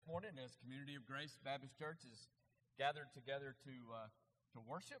morning as Community of Grace Baptist Church is gathered together to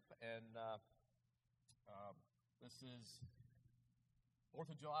worship, and this is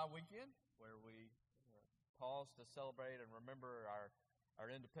 4th of July weekend where we pause to celebrate and remember our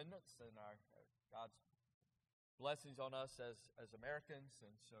independence and our God's blessings on us as Americans,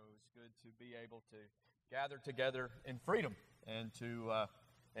 and so it's good to be able to gather together in freedom and to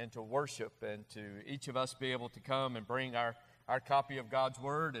worship, and to each of us be able to come and bring our copy of God's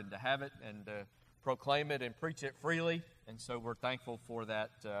Word and to have it and to proclaim it and preach it freely. And so we're thankful for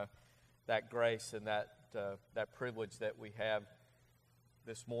that grace and that privilege that we have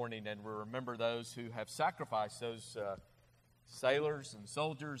this morning. And we remember those who have sacrificed, those sailors and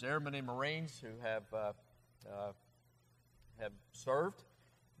soldiers, airmen and Marines who have served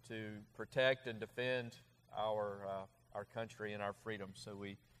to protect and defend our country and our freedom. So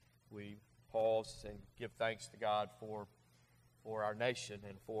we pause and give thanks to God for our nation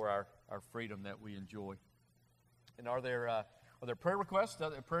and for our freedom that we enjoy. And are there prayer requests,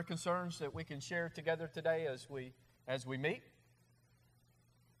 other prayer concerns that we can share together today as we meet?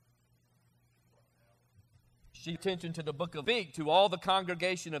 Give attention to the book of Speak to all the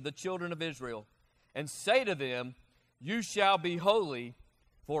congregation of the children of Israel, and say to them, "You shall be holy,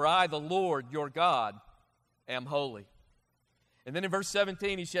 for I, the Lord your God, am holy." And then in verse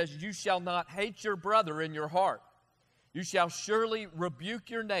 17 he says, "You shall not hate your brother in your heart. You shall surely rebuke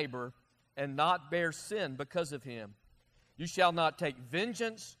your neighbor and not bear sin because of him. You shall not take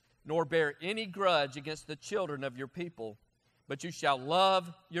vengeance nor bear any grudge against the children of your people, but you shall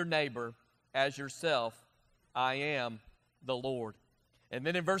love your neighbor as yourself. I am the Lord." And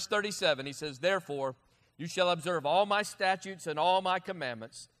then in verse 37 he says, "Therefore you shall observe all my statutes and all my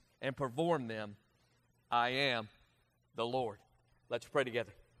commandments and perform them. I am the Lord." Let's pray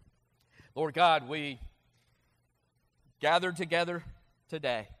together. Lord God, we gathered together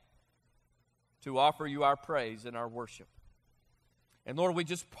today to offer you our praise and our worship. And Lord, we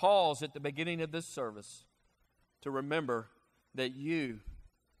just pause at the beginning of this service to remember that you,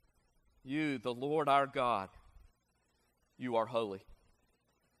 the Lord our God, you are holy.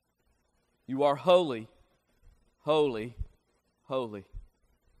 You are holy, holy, holy.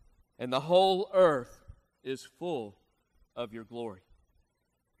 And the whole earth is full of your glory.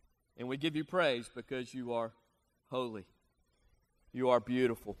 And we give you praise because you are holy. You are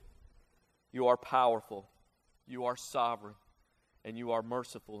beautiful. You are powerful. You are sovereign. And you are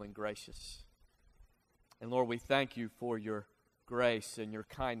merciful and gracious. And Lord, we thank you for your grace and your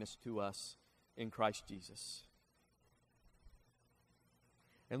kindness to us in Christ Jesus.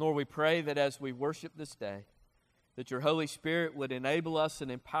 And Lord, we pray that as we worship this day, that your Holy Spirit would enable us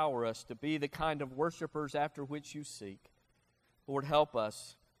and empower us to be the kind of worshipers after which you seek. Lord, help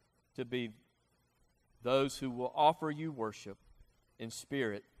us to be those who will offer you worship in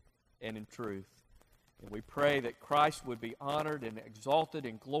spirit and in truth. And we pray that Christ would be honored and exalted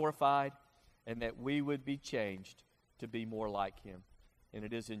and glorified, and that we would be changed to be more like him. And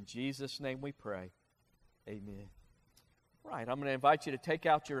it is in Jesus' name we pray. Amen. Right, I'm going to invite you to take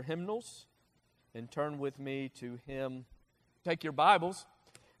out your hymnals and turn with me to hymn. Take your Bibles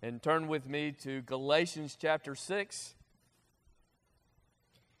and turn with me to Galatians chapter 6.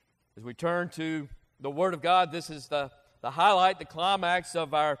 As we turn to the Word of God, this is the highlight, the climax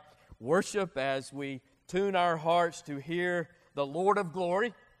of our worship as we tune our hearts to hear the Lord of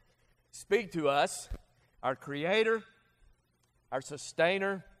glory speak to us, our Creator, our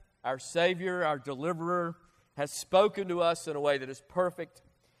Sustainer, our Savior, our Deliverer, has spoken to us in a way that is perfect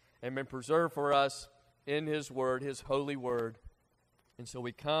and been preserved for us in His Word, His holy Word. And so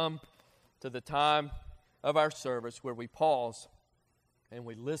we come to the time of our service where we pause and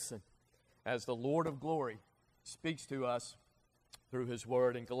we listen as the Lord of glory speaks to us through His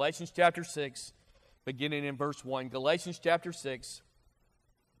Word. In Galatians chapter 6, beginning in verse 1, Galatians chapter 6,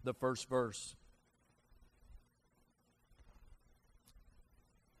 the first verse.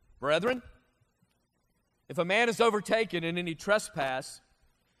 "Brethren, if a man is overtaken in any trespass,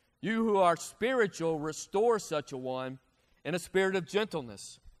 you who are spiritual restore such a one in a spirit of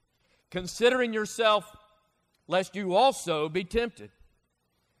gentleness, considering yourself, lest you also be tempted.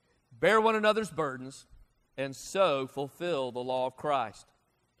 Bear one another's burdens, and so fulfill the law of Christ.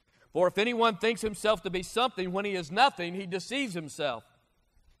 For if anyone thinks himself to be something when he is nothing, he deceives himself.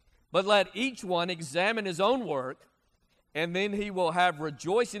 But let each one examine his own work, and then he will have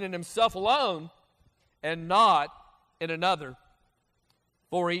rejoicing in himself alone, and not in another.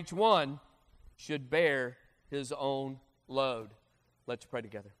 For each one should bear his own load." Let's pray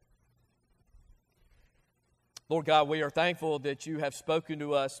together. Lord God, we are thankful that you have spoken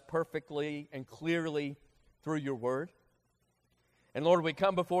to us perfectly and clearly through your word. And Lord, we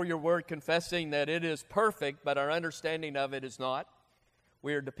come before your word confessing that it is perfect, but our understanding of it is not.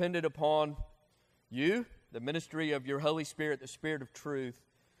 We are dependent upon you, the ministry of your Holy Spirit, the Spirit of truth,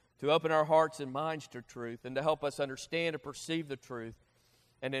 to open our hearts and minds to truth and to help us understand and perceive the truth,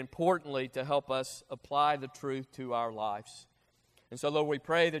 and importantly, to help us apply the truth to our lives. And so, Lord, we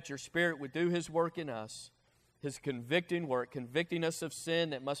pray that your Spirit would do his work in us, his convicting work, convicting us of sin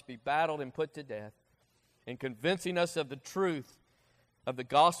that must be battled and put to death, and convincing us of the truth of the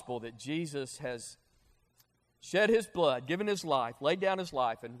gospel that Jesus has shed his blood, given his life, laid down his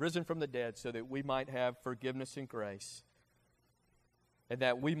life, and risen from the dead so that we might have forgiveness and grace, and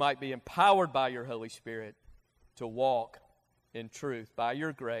that we might be empowered by your Holy Spirit to walk in truth by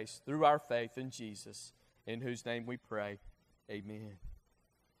your grace through our faith in Jesus, in whose name we pray. Amen.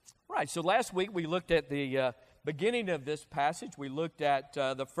 All right, so last week we looked at the beginning of this passage. We looked at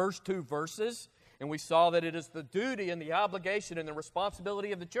the first two verses, and we saw that it is the duty and the obligation and the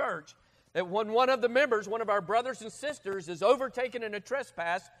responsibility of the church that when one of the members, one of our brothers and sisters, is overtaken in a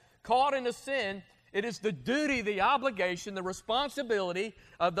trespass, caught in a sin, it is the duty, the obligation, the responsibility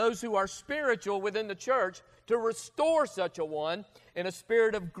of those who are spiritual within the church to restore such a one in a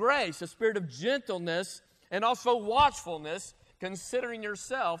spirit of grace, a spirit of gentleness, and also watchfulness, considering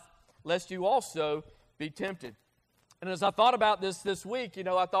yourself, lest you also be tempted. And as I thought about this week,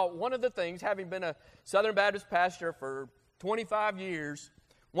 I thought one of the things, having been a Southern Baptist pastor for 25 years,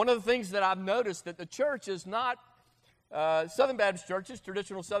 one of the things that I've noticed that the church is not, Southern Baptist churches,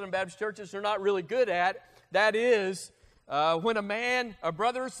 traditional Southern Baptist churches are not really good at, that is, when a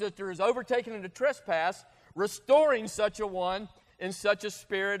brother or sister is overtaken in a trespass, restoring such a one in a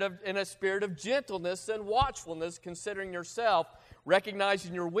spirit of gentleness and watchfulness, considering yourself,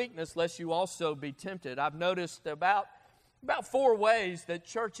 recognizing your weakness, lest you also be tempted. I've noticed about 4 ways that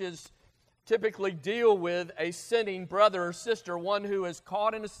churches typically deal with a sinning brother or sister, one who is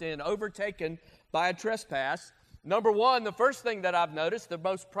caught in a sin, overtaken by a trespass. Number one, the first thing that I've noticed, the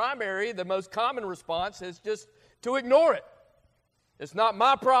most primary, the most common response is just to ignore it. It's not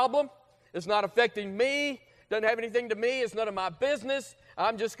my problem. It's not affecting me. Doesn't have anything to me. It's none of my business.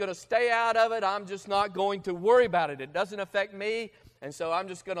 I'm just going to stay out of it. I'm just not going to worry about it. It doesn't affect me, and so I'm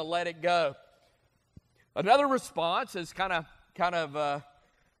just going to let it go. Another response is kind of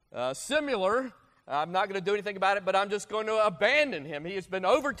similar. I'm not going to do anything about it, but I'm just going to abandon him. He has been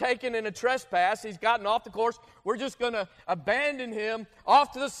overtaken in a trespass. He's gotten off the course. We're just going to abandon him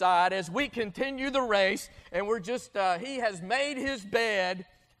off to the side as we continue the race, and he has made his bed.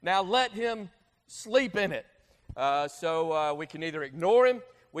 Now let him sleep in it. So we can either ignore him,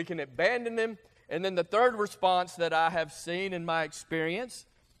 we can abandon him, and then the third response that I have seen in my experience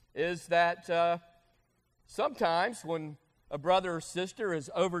is that sometimes when a brother or sister is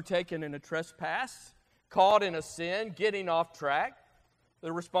overtaken in a trespass, caught in a sin, getting off track,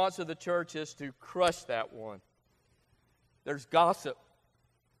 the response of the church is to crush that one. There's gossip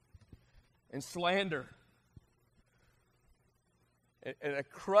and slander and a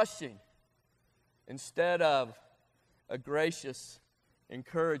crushing instead of a gracious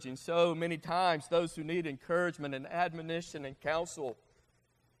encouraging. So many times, those who need encouragement and admonition and counsel,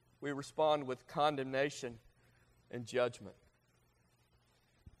 we respond with condemnation and judgment.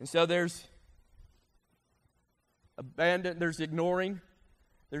 And so there's ignoring,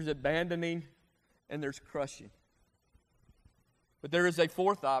 there's abandoning, and there's crushing. But there is a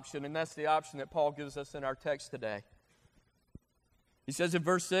fourth option, and that's the option that Paul gives us in our text today. He says in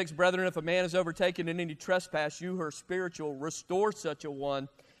verse 6, "Brethren, if a man is overtaken in any trespass, you who are spiritual, restore such a one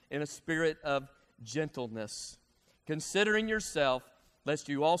in a spirit of gentleness, considering yourself, lest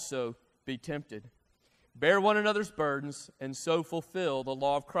you also be tempted. Bear one another's burdens, and so fulfill the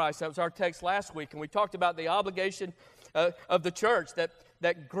law of Christ." That was our text last week, and we talked about the obligation of the church,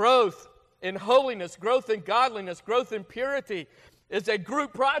 that growth in holiness, growth in godliness, growth in purity is a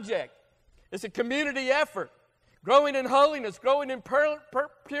group project. It's a community effort. Growing in holiness, growing in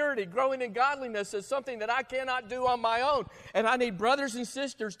purity, growing in godliness is something that I cannot do on my own. And I need brothers and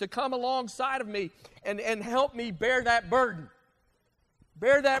sisters to come alongside of me and help me bear that burden.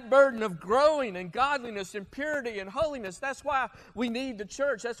 Bear that burden of growing in godliness and purity and holiness. That's why we need the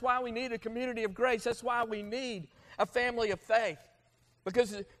church. That's why we need a community of grace. That's why we need a family of faith.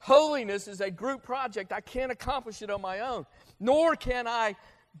 Because holiness is a group project. I can't accomplish it on my own. Nor can I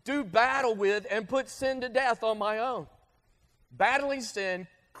do battle with and put sin to death on my own. Battling sin,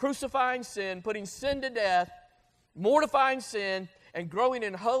 crucifying sin, putting sin to death, mortifying sin, and growing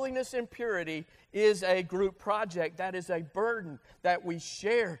in holiness and purity is a group project. That is a burden that we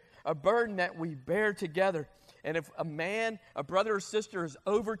share, a burden that we bear together. And if a brother or sister is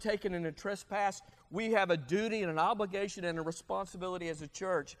overtaken in a trespass, we have a duty and an obligation and a responsibility as a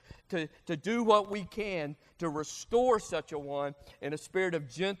church to do what we can to restore such a one in a spirit of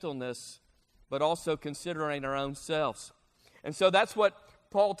gentleness, but also considering our own selves. And so that's what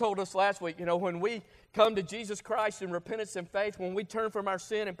Paul told us last week. You know, when we come to Jesus Christ in repentance and faith, when we turn from our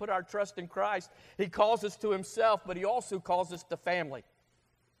sin and put our trust in Christ, He calls us to Himself, but He also calls us to family.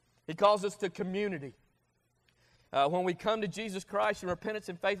 He calls us to community. When we come to Jesus Christ in repentance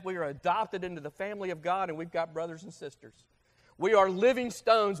and faith, we are adopted into the family of God, and we've got brothers and sisters. We are living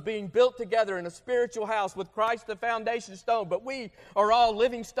stones being built together in a spiritual house with Christ the foundation stone, but we are all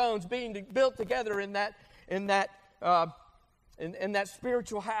living stones being built together in that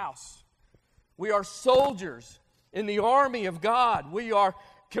spiritual house. We are soldiers in the army of God. We are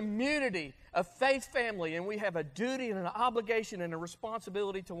community, a faith family, and we have a duty and an obligation and a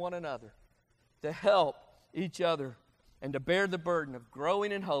responsibility to one another to help each other and to bear the burden of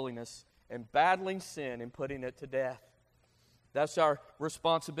growing in holiness and battling sin and putting it to death. That's our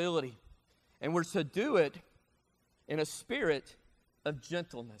responsibility. And we're to do it in a spirit of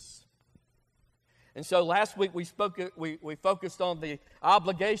gentleness. And so last week we focused on the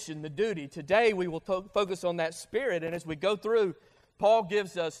obligation, the duty. Today we will focus on that spirit. And as we go through, Paul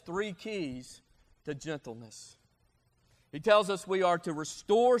gives us 3 keys to gentleness. He tells us we are to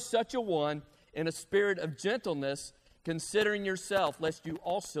restore such a one in a spirit of gentleness, considering yourself, lest you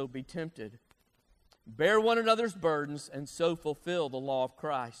also be tempted. Bear one another's burdens, and so fulfill the law of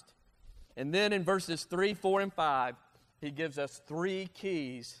Christ. And then in verses 3, 4, and 5, he gives us 3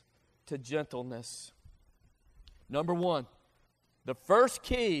 keys to gentleness. Number 1, the first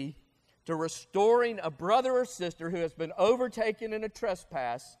key to restoring a brother or sister who has been overtaken in a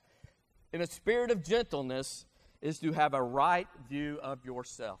trespass in a spirit of gentleness is to have a right view of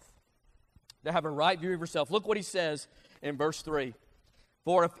yourself. To have a right view of yourself. Look what he says in verse 3.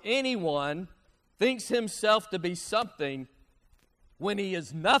 For if anyone thinks himself to be something when he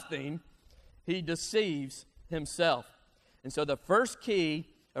is nothing, he deceives himself. And so the first key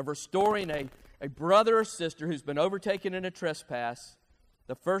of restoring a brother or sister who's been overtaken in a trespass,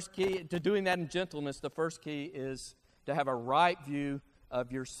 the first key to doing that in gentleness, the first key is to have a right view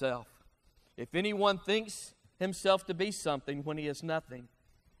of yourself. If anyone thinks himself to be something when he is nothing,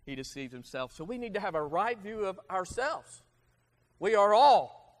 he deceives himself. So we need to have a right view of ourselves. We are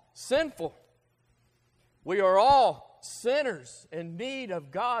all sinful. We are all sinners in need of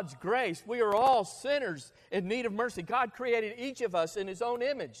God's grace. We are all sinners in need of mercy. God created each of us in His own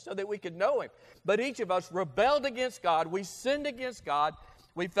image so that we could know Him. But each of us rebelled against God. We sinned against God.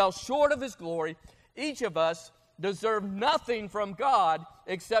 We fell short of His glory. Each of us deserve nothing from God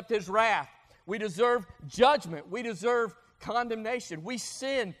except His wrath. We deserve judgment. We deserve condemnation. We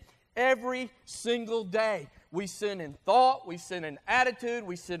sin every single day. We sin in thought, we sin in attitude,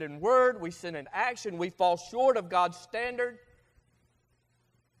 we sin in word, we sin in action. We fall short of God's standard.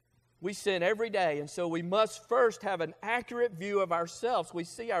 We sin every day, and so we must first have an accurate view of ourselves. We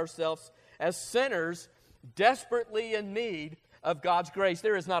see ourselves as sinners desperately in need of God's grace.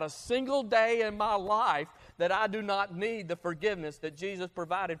 There is not a single day in my life that I do not need the forgiveness that Jesus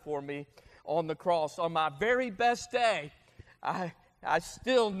provided for me on the cross. On my very best day, I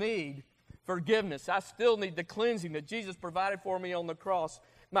still need forgiveness. I still need the cleansing that Jesus provided for me on the cross.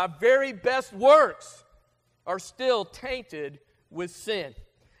 My very best works are still tainted with sin.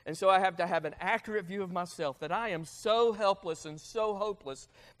 And so I have to have an accurate view of myself, that I am so helpless and so hopeless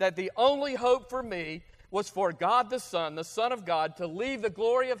that the only hope for me was for God the Son of God, to leave the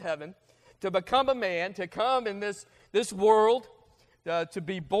glory of heaven, to become a man, to come in this world, to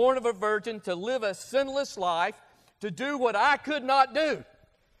be born of a virgin, to live a sinless life, to do what I could not do,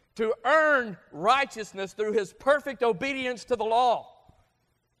 to earn righteousness through His perfect obedience to the law,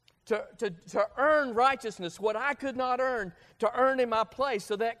 to earn righteousness, what I could not earn, to earn in my place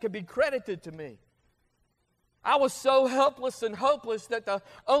so that could be credited to me. I was so helpless and hopeless that the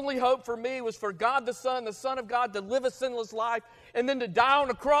only hope for me was for God the Son of God, to live a sinless life and then to die on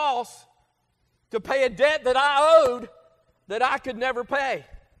a cross to pay a debt that I owed that I could never pay.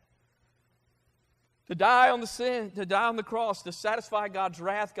 To die on the cross, to satisfy God's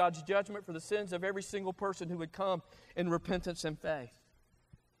wrath, God's judgment for the sins of every single person who would come in repentance and faith.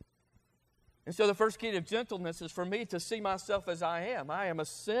 And so the first key to gentleness is for me to see myself as I am. I am a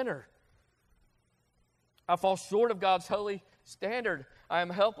sinner. I fall short of God's holy standard. I am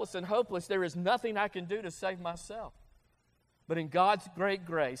helpless and hopeless. There is nothing I can do to save myself. But in God's great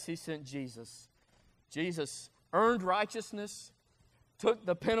grace, He sent Jesus. Jesus earned righteousness, took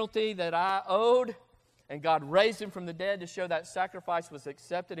the penalty that I owed, and God raised Him from the dead to show that sacrifice was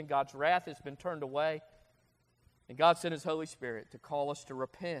accepted and God's wrath has been turned away. And God sent His Holy Spirit to call us to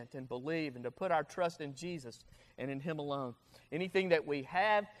repent and believe and to put our trust in Jesus and in Him alone. Anything that we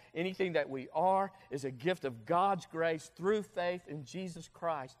have, anything that we are, is a gift of God's grace through faith in Jesus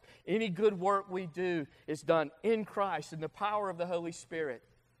Christ. Any good work we do is done in Christ in the power of the Holy Spirit.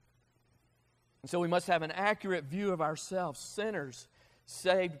 And so we must have an accurate view of ourselves, sinners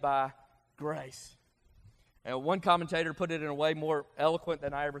saved by grace. And one commentator put it in a way more eloquent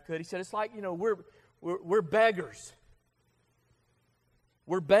than I ever could. He said, it's like, we're beggars.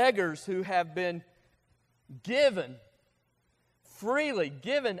 We're beggars who have been freely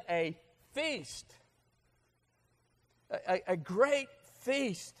given a feast. A great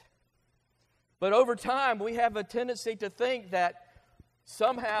feast. But over time, we have a tendency to think that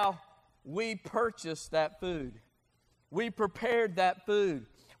somehow we purchased that food. We prepared that food.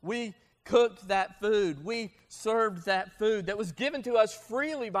 We cooked that food. We served that food that was given to us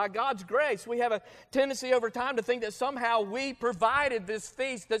freely by God's grace. We have a tendency over time to think that somehow we provided this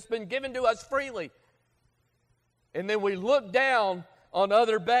feast that's been given to us freely. And then we look down on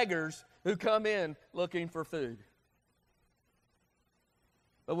other beggars who come in looking for food.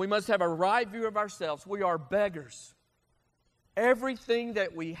 But we must have a right view of ourselves. We are beggars. Everything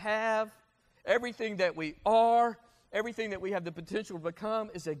that we have, everything that we are, everything that we have the potential to become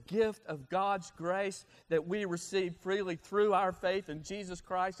is a gift of God's grace that we receive freely through our faith in Jesus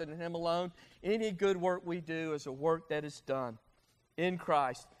Christ and in Him alone. Any good work we do is a work that is done in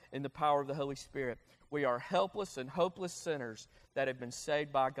Christ in the power of the Holy Spirit. We are helpless and hopeless sinners that have been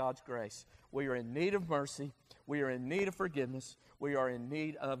saved by God's grace. We are in need of mercy. We are in need of forgiveness. We are in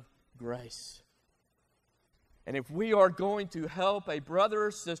need of grace. And if we are going to help a brother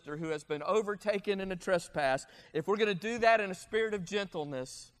or sister who has been overtaken in a trespass, if we're going to do that in a spirit of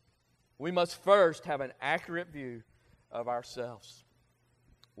gentleness, we must first have an accurate view of ourselves.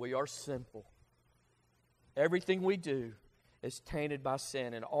 We are sinful. Everything we do is tainted by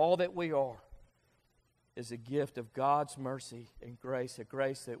sin, and all that we are is a gift of God's mercy and grace, a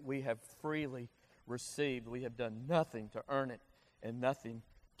grace that we have freely received. We have done nothing to earn it and nothing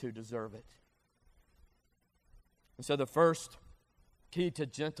to deserve it. And so the first key to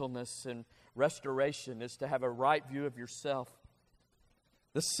gentleness and restoration is to have a right view of yourself.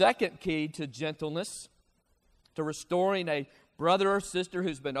 The second key to gentleness, to restoring a brother or sister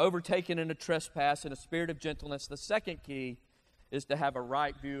who's been overtaken in a trespass in a spirit of gentleness, the second key is to have a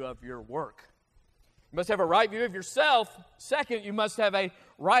right view of your work. You must have a right view of yourself. Second, you must have a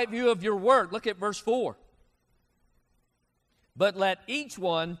right view of your work. Look at verse 4. But let each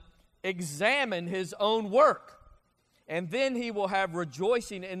one examine his own work, and then he will have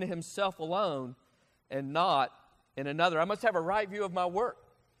rejoicing in himself alone and not in another. I must have a right view of my work.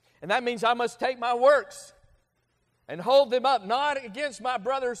 And that means I must take my works and hold them up, not against my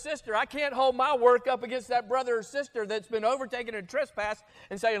brother or sister. I can't hold my work up against that brother or sister that's been overtaken in trespass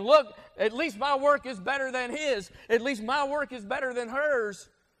and saying, look, at least my work is better than his. At least my work is better than hers.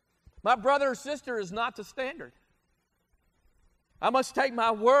 My brother or sister is not the standard. I must take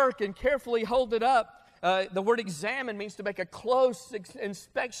my work and carefully hold it up. The word examine means to make a close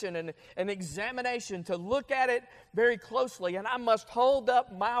inspection and an examination, to look at it very closely. And I must hold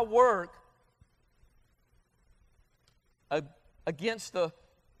up my work against the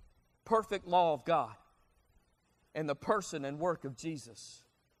perfect law of God and the person and work of Jesus.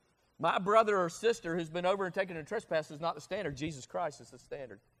 My brother or sister who's been overtaken in trespass is not the standard. Jesus Christ is the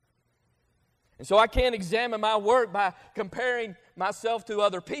standard. And so I can't examine my work by comparing myself to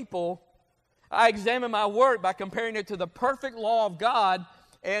other people. I examine my work by comparing it to the perfect law of God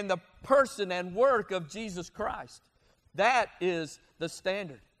and the person and work of Jesus Christ. That is the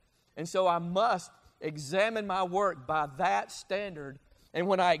standard. And so I must examine my work by that standard. And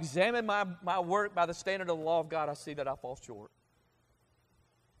when I examine my work by the standard of the law of God, I see that I fall short.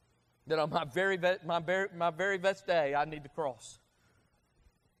 That on my very best day, I need the cross.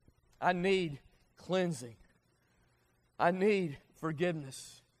 I need cleansing. I need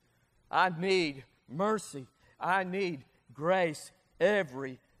forgiveness. I need mercy. I need grace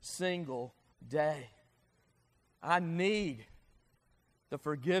every single day. I need the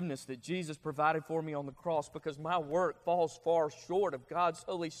forgiveness that Jesus provided for me on the cross because my work falls far short of God's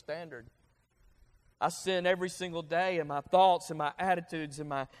holy standard. I sin every single day in my thoughts and my attitudes and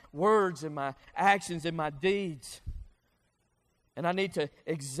my words and my actions and my deeds. And I need to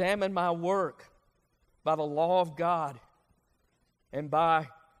examine my work by the law of God and by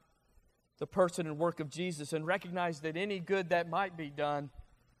the person and work of Jesus, and recognize that any good that might be done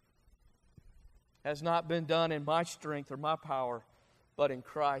has not been done in my strength or my power, but in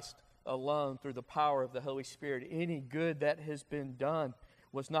Christ alone through the power of the Holy Spirit. Any good that has been done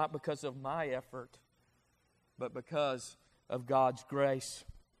was not because of my effort, but because of God's grace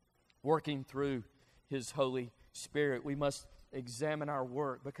working through His Holy Spirit. We must examine our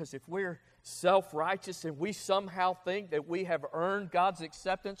work, because if we're self-righteous and we somehow think that we have earned God's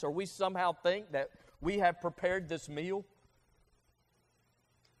acceptance, or we somehow think that we have prepared this meal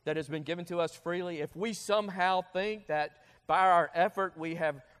that has been given to us freely, if we somehow think that by our effort we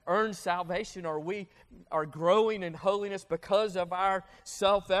have earned salvation, or we are growing in holiness because of our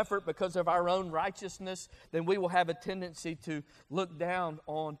self-effort, because of our own righteousness, then we will have a tendency to look down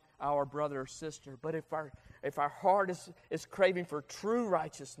on our brother or sister. But if our heart is craving for true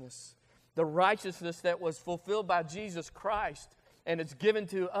righteousness, the righteousness that was fulfilled by Jesus Christ, and it's given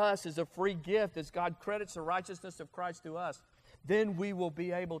to us as a free gift, as God credits the righteousness of Christ to us, then we will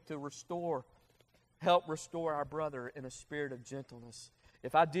be able to help restore our brother in a spirit of gentleness.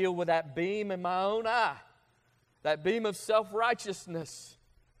 If I deal with that beam in my own eye, that beam of self-righteousness,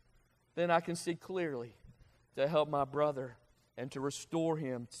 then I can see clearly to help my brother and to restore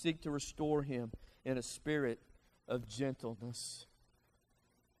him, seek to restore him in a spirit of gentleness.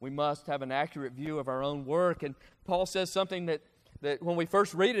 We must have an accurate view of our own work. And Paul says something that when we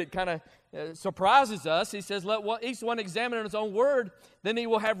first read it kind of surprises us. He says, let each one examine in his own word, then he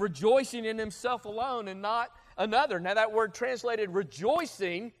will have rejoicing in himself alone and not another. Now that word translated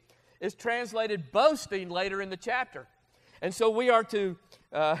rejoicing is translated boasting later in the chapter. And so we are to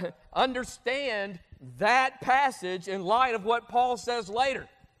understand that passage in light of what Paul says later.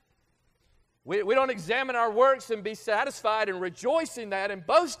 We don't examine our works and be satisfied and rejoice in that and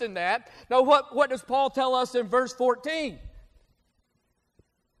boast in that. No, what does Paul tell us in verse 14?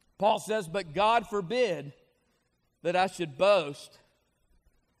 Paul says, but God forbid that I should boast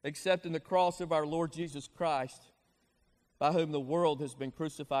except in the cross of our Lord Jesus Christ, by whom the world has been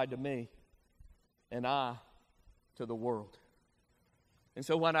crucified to me, and I to the world. And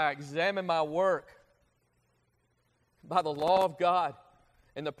so when I examine my work by the law of God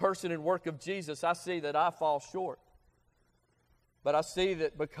and the person and work of Jesus, I see that I fall short. But I see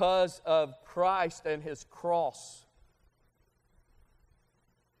that because of Christ and His cross,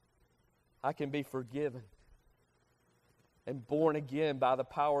 I can be forgiven and born again by the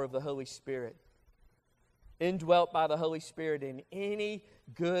power of the Holy Spirit, indwelt by the Holy Spirit. In any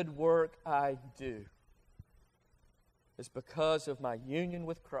good work I do, it's because of my union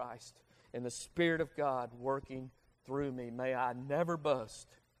with Christ and the Spirit of God working through me. May I never boast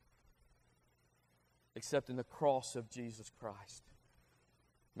except in the cross of Jesus Christ.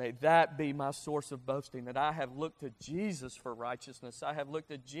 May that be my source of boasting, that I have looked to Jesus for righteousness. I have looked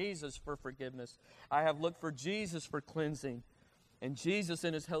to Jesus for forgiveness. I have looked for Jesus for cleansing, and Jesus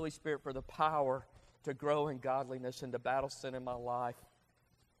and His Holy Spirit for the power to grow in godliness and to battle sin in my life.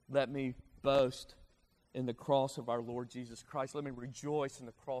 Let me boast in the cross of our Lord Jesus Christ. Let me rejoice in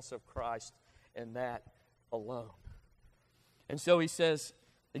the cross of Christ and that alone. And so he says,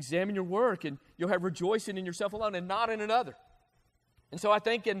 examine your work and you'll have rejoicing in yourself alone and not in another. And so I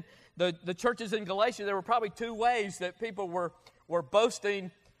think in the churches in Galatia, there were probably two ways that people were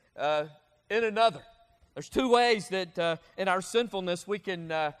boasting in another. There's two ways that in our sinfulness we can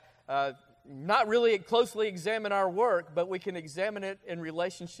not really closely examine our work, but we can examine it in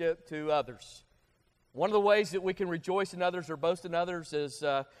relationship to others. One of the ways that we can rejoice in others or boast in others is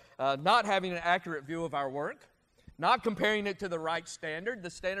not having an accurate view of our work, not comparing it to the right standard, the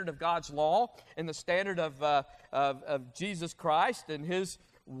standard of God's law and the standard of Jesus Christ and His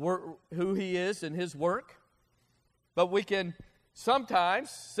who He is and His work. But we can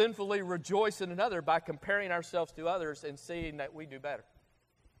sometimes sinfully rejoice in another by comparing ourselves to others and seeing that we do better.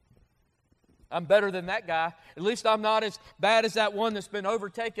 I'm better than that guy. At least I'm not as bad as that one that's been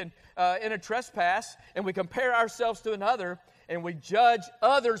overtaken in a trespass. And we compare ourselves to another, and we judge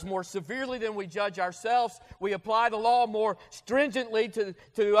others more severely than we judge ourselves. We apply the law more stringently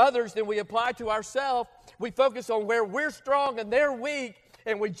to others than we apply to ourselves. We focus on where we're strong and they're weak,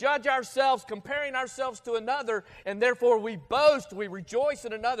 and we judge ourselves, comparing ourselves to another, and therefore we boast, we rejoice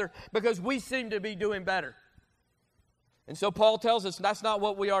in another because we seem to be doing better. And so Paul tells us that's not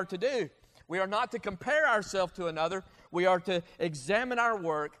what we are to do. We are not to compare ourselves to another. We are to examine our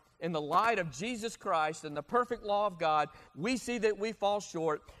work in the light of Jesus Christ and the perfect law of God. We see that we fall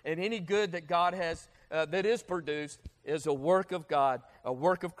short, and any good that God has that is produced is a work of God, a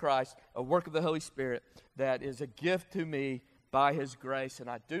work of Christ, a work of the Holy Spirit that is a gift to me by His grace. And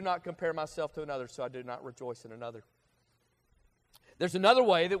I do not compare myself to another, so I do not rejoice in another. There's another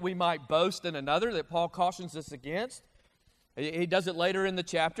way that we might boast in another that Paul cautions us against. He does it later in the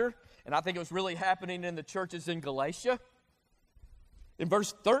chapter. And I think it was really happening in the churches in Galatia. In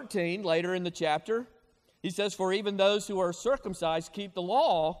verse 13, later in the chapter, he says, for even those who are circumcised keep the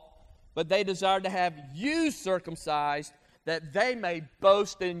law, but they desire to have you circumcised, that they may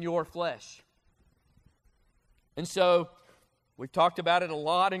boast in your flesh. And so, we've talked about it a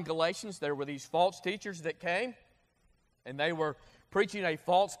lot in Galatians. There were these false teachers that came, and they were preaching a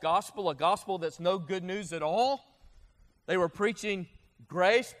false gospel, a gospel that's no good news at all. They were preaching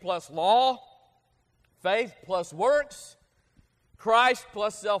grace plus law, faith plus works, Christ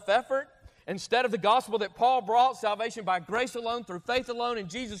plus self-effort. Instead of the gospel that Paul brought, salvation by grace alone, through faith alone, in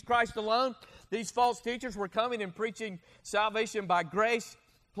Jesus Christ alone, these false teachers were coming and preaching salvation by grace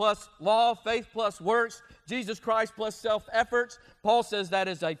plus law, faith plus works, Jesus Christ plus self-efforts. Paul says that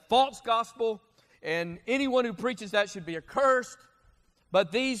is a false gospel, and anyone who preaches that should be accursed.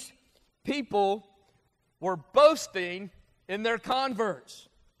 But these people were boasting in their converts,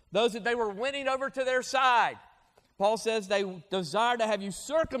 those that they were winning over to their side. Paul says they desire to have you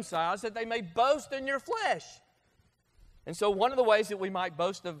circumcised that they may boast in your flesh. And so one of the ways that we might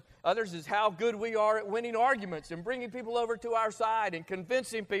boast of others is how good we are at winning arguments and bringing people over to our side and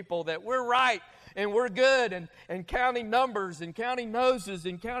convincing people that we're right and we're good, and counting numbers and counting noses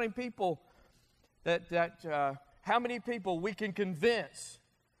and counting people, how many people we can convince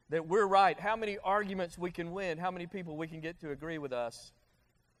that we're right, how many arguments we can win, how many people we can get to agree with us,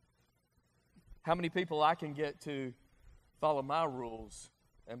 how many people I can get to follow my rules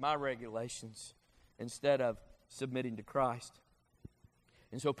and my regulations instead of submitting to Christ.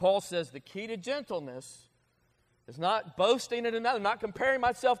 And so Paul says the key to gentleness is not boasting in another, not comparing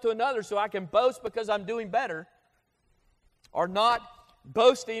myself to another so I can boast because I'm doing better, or not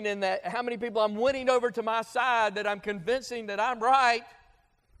boasting in that how many people I'm winning over to my side, that I'm convincing that I'm right.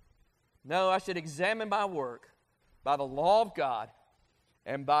 No, I should examine my work by the law of God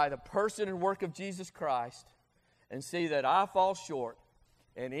and by the person and work of Jesus Christ, and see that I fall short,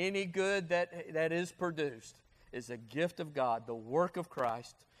 and any good that is produced is a gift of God, the work of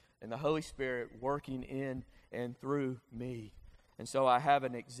Christ and the Holy Spirit working in and through me. And so I have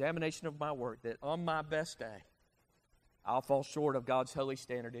an examination of my work, that on my best day, I'll fall short of God's holy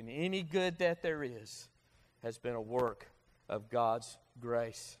standard, and any good that there is has been a work of God's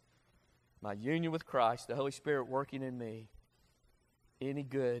grace. My union with Christ, the Holy Spirit working in me, any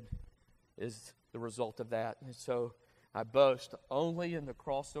good is the result of that. And so I boast only in the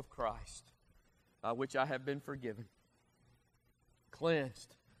cross of Christ, by which I have been forgiven,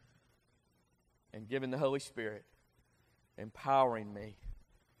 cleansed, and given the Holy Spirit, empowering me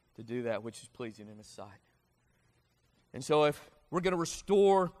to do that which is pleasing in His sight. And so if we're going to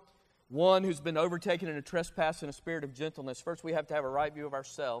restore one who's been overtaken in a trespass in a spirit of gentleness, first we have to have a right view of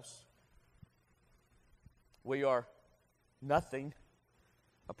ourselves. We are nothing.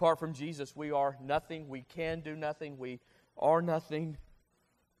 Apart from Jesus, we are nothing. We can do nothing. We are nothing.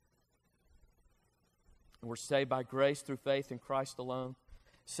 And we're saved by grace through faith in Christ alone.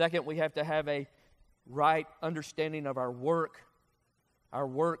 Second, we have to have a right understanding of our work. Our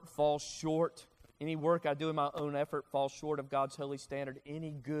work falls short. Any work I do in my own effort falls short of God's holy standard.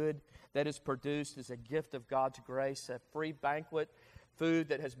 Any good that is produced is a gift of God's grace, a free banquet, food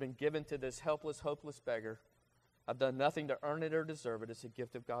that has been given to this helpless, hopeless beggar. I've done nothing to earn it or deserve it. It's a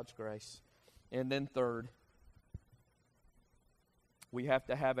gift of God's grace. And then third, we have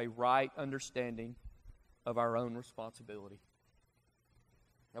to have a right understanding of our own responsibility.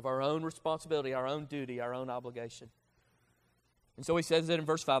 Of our own responsibility, our own duty, our own obligation. And so he says it in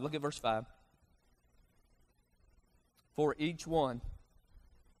verse 5. Look at verse 5. For each one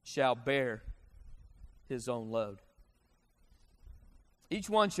shall bear his own load. Each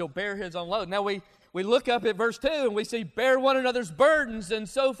one shall bear his own load. Now we look up at verse 2 and we see, bear one another's burdens and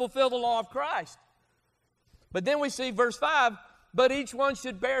so fulfill the law of Christ. But then we see verse 5, but each one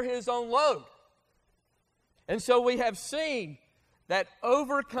should bear his own load. And so we have seen that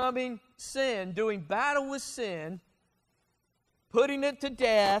overcoming sin, doing battle with sin, putting it to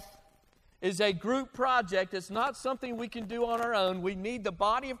death, is a group project. It's not something we can do on our own. We need the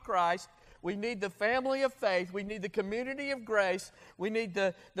body of Christ. We need the family of faith. We need the community of grace. We need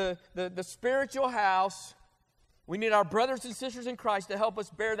the spiritual house. We need our brothers and sisters in Christ to help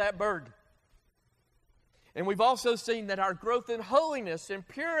us bear that burden. And we've also seen that our growth in holiness and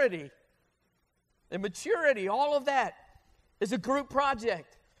purity and maturity, all of that is a group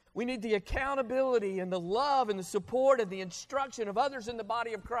project. We need the accountability and the love and the support and the instruction of others in the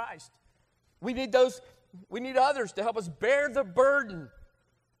body of Christ. We need others to help us bear the burden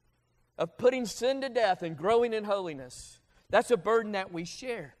of putting sin to death and growing in holiness. That's a burden that we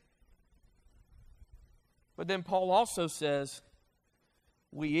share. But then Paul also says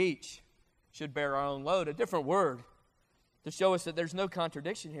we each should bear our own load. A different word to show us that there's no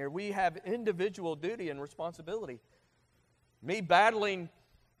contradiction here. We have individual duty and responsibility. Me battling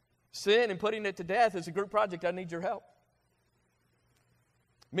Sin and putting it to death is a group project. I need your help.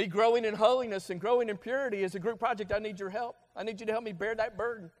 Me growing in holiness and growing in purity is a group project. I need your help. I need you to help me bear that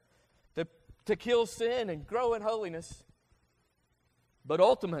burden to kill sin and grow in holiness. But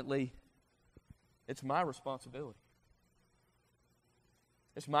ultimately, it's my responsibility.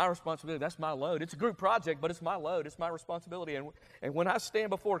 It's my responsibility. That's my load. It's a group project, but it's my load. It's my responsibility. And when I stand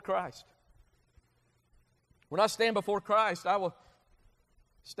before Christ, I will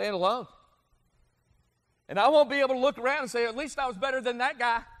stand alone. And I won't be able to look around and say, at least I was better than that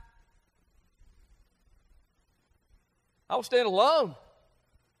guy. I will stand alone.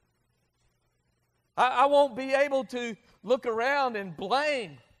 I won't be able to look around and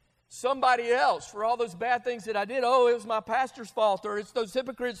blame somebody else for all those bad things that I did. Oh, it was my pastor's fault, or it's those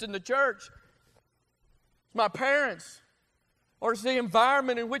hypocrites in the church. It's my parents, or it's the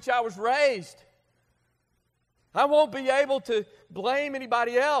environment in which I was raised. I won't be able to blame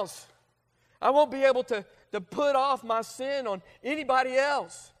anybody else. I won't be able to put off my sin on anybody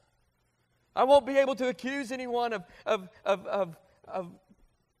else. I won't be able to accuse anyone of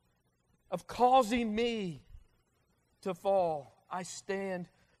causing me to fall. I stand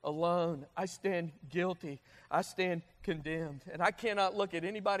alone. I stand guilty. I stand condemned. And I cannot look at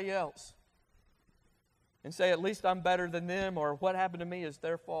anybody else and say, at least I'm better than them, or what happened to me is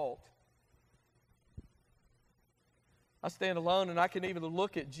their fault. I stand alone, and I can even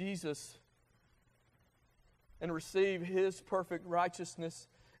look at Jesus and receive His perfect righteousness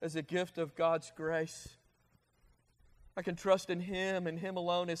as a gift of God's grace. I can trust in Him and Him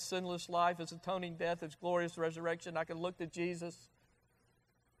alone, His sinless life, His atoning death, His glorious resurrection. I can look to Jesus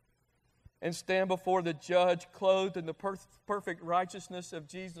and stand before the judge clothed in the perfect righteousness of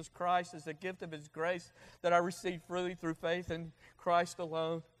Jesus Christ as a gift of His grace that I receive freely through faith in Christ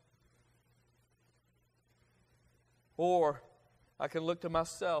alone. Or I can look to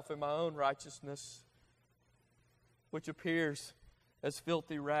myself and my own righteousness, which appears as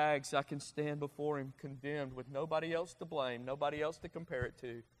filthy rags. I can stand before Him condemned with nobody else to blame, nobody else to compare it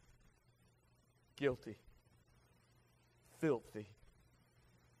to. Guilty. Filthy.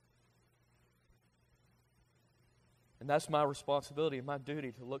 And that's my responsibility and my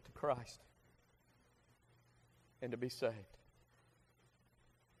duty, to look to Christ and to be saved.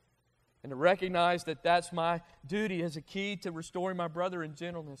 And to recognize that that's my duty as a key to restoring my brother in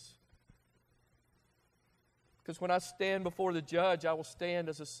gentleness. Because when I stand before the judge, I will stand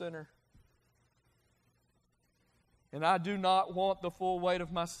as a sinner. And I do not want the full weight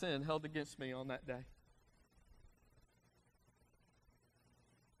of my sin held against me on that day.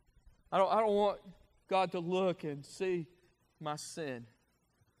 I don't want God to look and see my sin.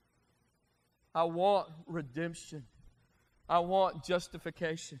 I want redemption. I want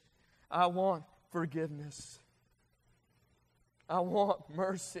justification. I want forgiveness. I want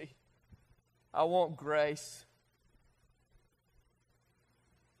mercy. I want grace.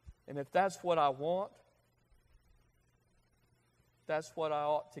 And if that's what I want, that's what I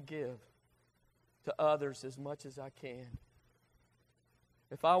ought to give to others as much as I can.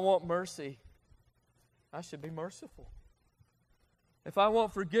 If I want mercy, I should be merciful. If I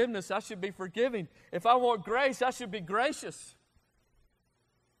want forgiveness, I should be forgiving. If I want grace, I should be gracious.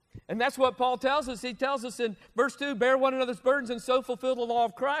 And that's what Paul tells us. He tells us in verse 2, bear one another's burdens and so fulfill the law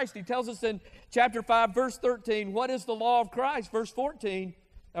of Christ. He tells us in chapter 5, verse 13, what is the law of Christ? Verse 13,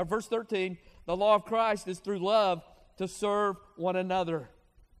 the law of Christ is through love to serve one another.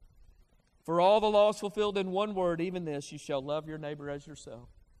 For all the law is fulfilled in one word, even this, you shall love your neighbor as yourself.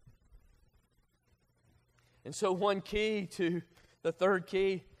 And so the third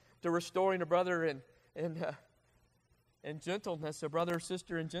key to restoring a brother in gentleness, a brother or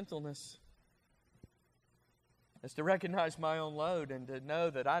sister in gentleness, is to recognize my own load and to know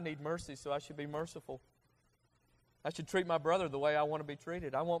that I need mercy, so I should be merciful. I should treat my brother the way I want to be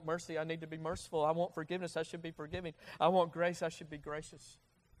treated. I want mercy, I need to be merciful. I want forgiveness, I should be forgiving. I want grace, I should be gracious.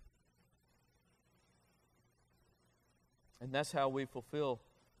 And that's how we fulfill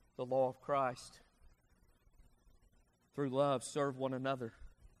the law of Christ. Through love, serve one another.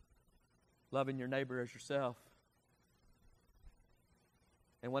 Loving your neighbor as yourself.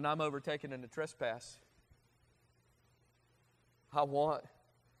 And when I'm overtaken in a trespass, I want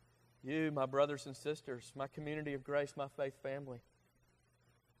you, my brothers and sisters, my community of grace, my faith family,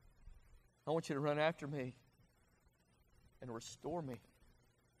 I want you to run after me and restore me.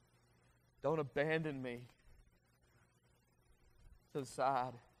 Don't abandon me to the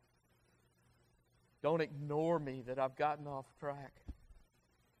side. Don't ignore me that I've gotten off track.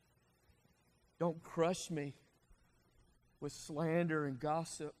 Don't crush me with slander and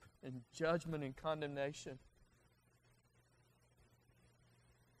gossip and judgment and condemnation.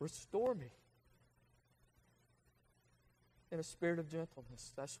 Restore me in a spirit of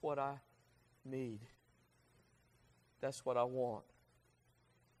gentleness. That's what I need. That's what I want.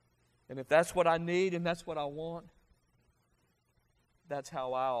 And if that's what I need and that's what I want, that's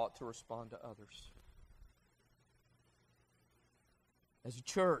how I ought to respond to others. As a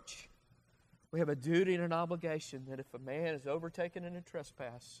church, we have a duty and an obligation that if a man is overtaken in a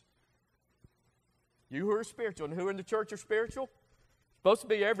trespass, you who are spiritual and who in the church are spiritual, it's supposed to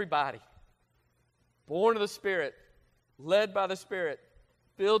be everybody. Born of the Spirit, led by the Spirit,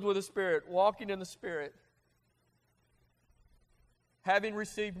 filled with the Spirit, walking in the Spirit. Having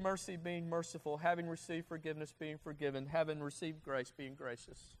received mercy, being merciful. Having received forgiveness, being forgiven. Having received grace, being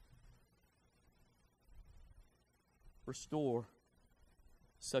gracious. Restore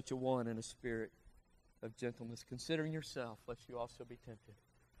such a one in a spirit of gentleness, considering yourself, lest you also be tempted.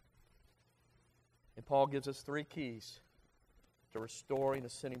 And Paul gives us 3 keys to restoring a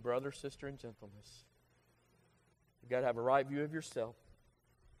sinning brother or sister in gentleness. You've got to have a right view of yourself,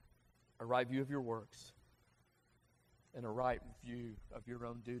 a right view of your works, and a right view of your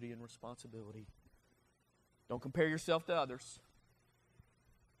own duty and responsibility. Don't compare yourself to others.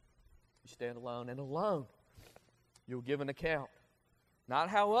 You stand alone, and alone you'll give an account. Not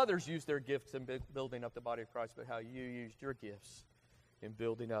how others use their gifts in building up the body of Christ, but how you used your gifts in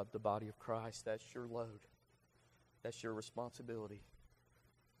building up the body of Christ. That's your load. That's your responsibility.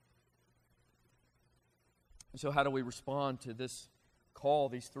 And so how do we respond to this call,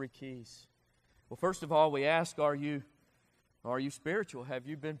 these 3 keys? Well, first of all, we ask, are you spiritual? Have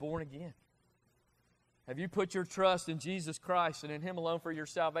you been born again? Have you put your trust in Jesus Christ and in Him alone for your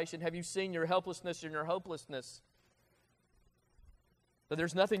salvation? Have you seen your helplessness and your hopelessness? That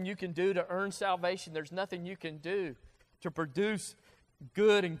there's nothing you can do to earn salvation. There's nothing you can do to produce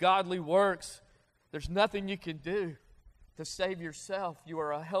good and godly works. There's nothing you can do to save yourself. You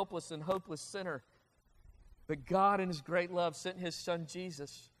are a helpless and hopeless sinner. But God in His great love sent His Son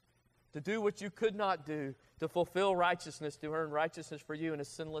Jesus to do what you could not do, to fulfill righteousness, to earn righteousness for you in a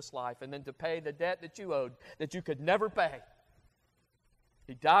sinless life, and then to pay the debt that you owed, that you could never pay.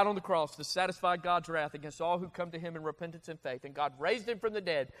 He died on the cross to satisfy God's wrath against all who come to Him in repentance and faith. And God raised Him from the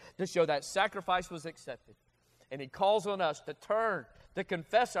dead to show that sacrifice was accepted. And He calls on us to turn, to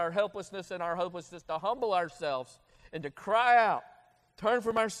confess our helplessness and our hopelessness, to humble ourselves, and to cry out, turn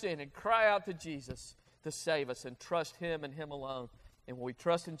from our sin and cry out to Jesus to save us and trust Him and Him alone. And when we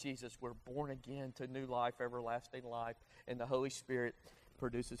trust in Jesus, we're born again to new life, everlasting life, and the Holy Spirit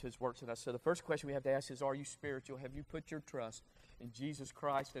produces His works in us. So the first question we have to ask is, are you spiritual? Have you put your trust in Jesus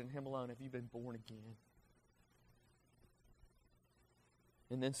Christ and in Him alone? Have you been born again?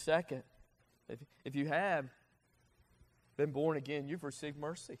 And then second, if you have been born again, you've received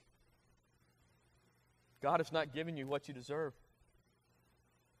mercy. God has not given you what you deserve.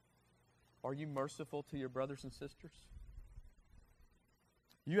 Are you merciful to your brothers and sisters?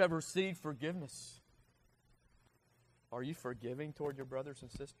 You have received forgiveness. Are you forgiving toward your brothers and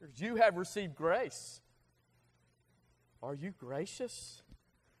sisters? You have received grace. Are you gracious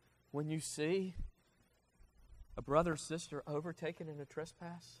when you see a brother or sister overtaken in a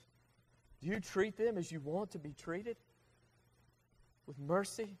trespass? Do you treat them as you want to be treated? With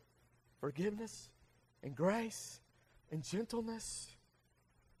mercy, forgiveness, and grace, and gentleness?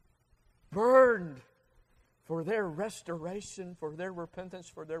 Burned for their restoration, for their repentance,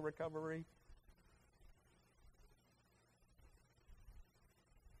 for their recovery?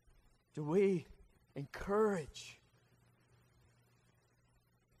 Do we encourage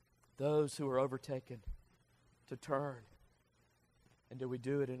those who are overtaken to turn? And do we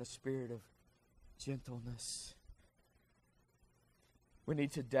do it in a spirit of gentleness? We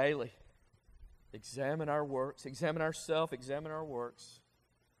need to daily examine our works, examine ourselves, examine our works.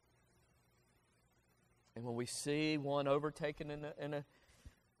 And when we see one overtaken in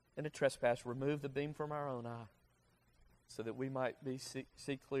a trespass, remove the beam from our own eye so that we might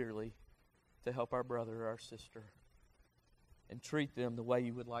see clearly to help our brother or our sister and treat them the way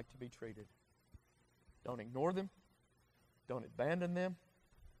you would like to be treated. Don't ignore them. Don't abandon them.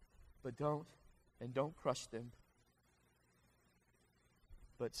 But don't crush them.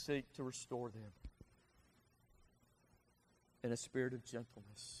 But seek to restore them in a spirit of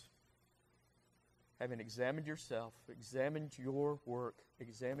gentleness. Having examined yourself, examined your work,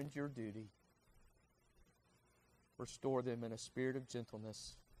 examined your duty, restore them in a spirit of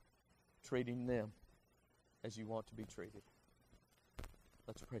gentleness, treating them as you want to be treated.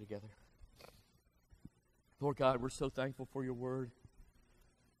 Let's pray together. Lord God, we're so thankful for your word.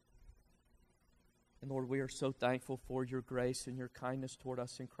 And Lord, we are so thankful for your grace and your kindness toward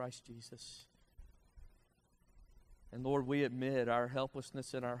us in Christ Jesus. And Lord, we admit our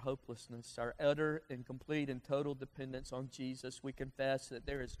helplessness and our hopelessness, our utter and complete and total dependence on Jesus. We confess that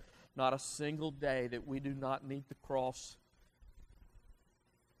there is not a single day that we do not need the cross.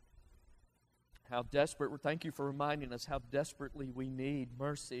 How desperate, thank you for reminding us how desperately we need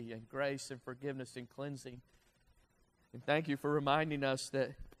mercy and grace and forgiveness and cleansing. And thank you for reminding us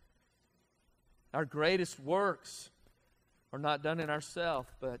that our greatest works are not done in ourselves,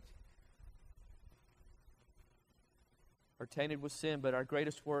 but are tainted with sin. But our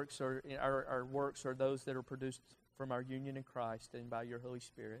greatest works our works are those that are produced from our union in Christ and by your Holy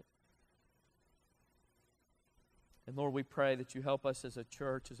Spirit. And Lord, we pray that you help us as a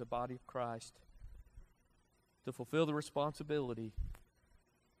church, as a body of Christ, to fulfill the responsibility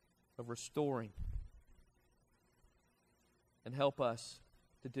of restoring, and help us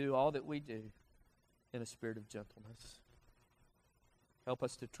to do all that we do in a spirit of gentleness. Help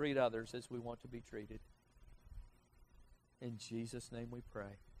us to treat others as we want to be treated. In Jesus' name we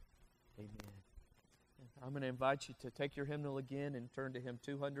pray. Amen. I'm going to invite you to take your hymnal again and turn to hymn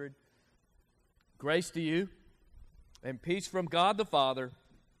 200. Grace to you and peace from God the Father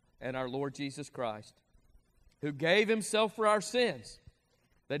and our Lord Jesus Christ, who gave himself for our sins,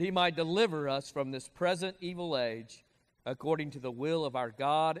 that he might deliver us from this present evil age, according to the will of our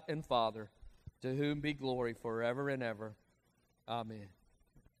God and Father, to whom be glory forever and ever. Amen.